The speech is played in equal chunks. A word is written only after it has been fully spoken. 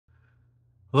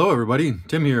Hello everybody,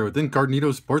 Tim here with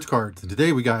In-Card-Neeto Sports Cards, and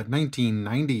today we got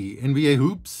 1990 NBA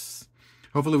Hoops.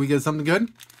 Hopefully we get something good.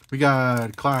 We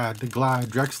got Glide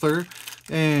Drexler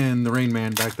and the Rain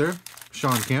Man back there,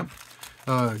 Sean Camp,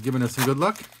 giving us some good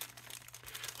luck.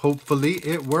 Hopefully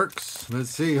it works. Let's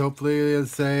see, hopefully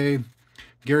it's a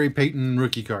Gary Payton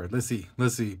rookie card. Let's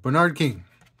see. Bernard King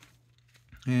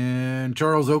and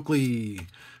Charles Oakley,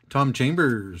 Tom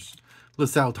Chambers,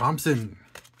 LaSalle Thompson.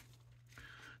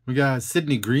 We got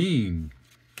Sidney Green.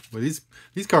 Well,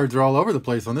 these cards are all over the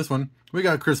place on this one. We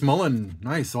got Chris Mullin.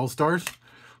 Nice, all-stars.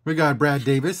 We got Brad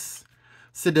Davis.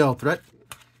 Sidell Threat.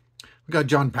 We got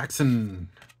John Paxson.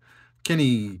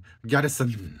 Kenny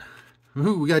Gaddison.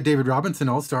 Ooh, we got David Robinson,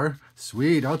 all-star.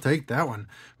 Sweet, I'll take that one.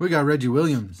 We got Reggie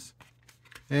Williams.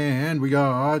 And we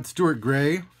got Stuart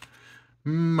Gray.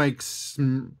 Mike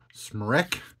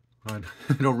Smrek. I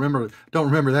don't remember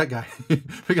that guy.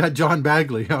 We got John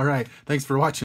Bagley. All right. Thanks for watching.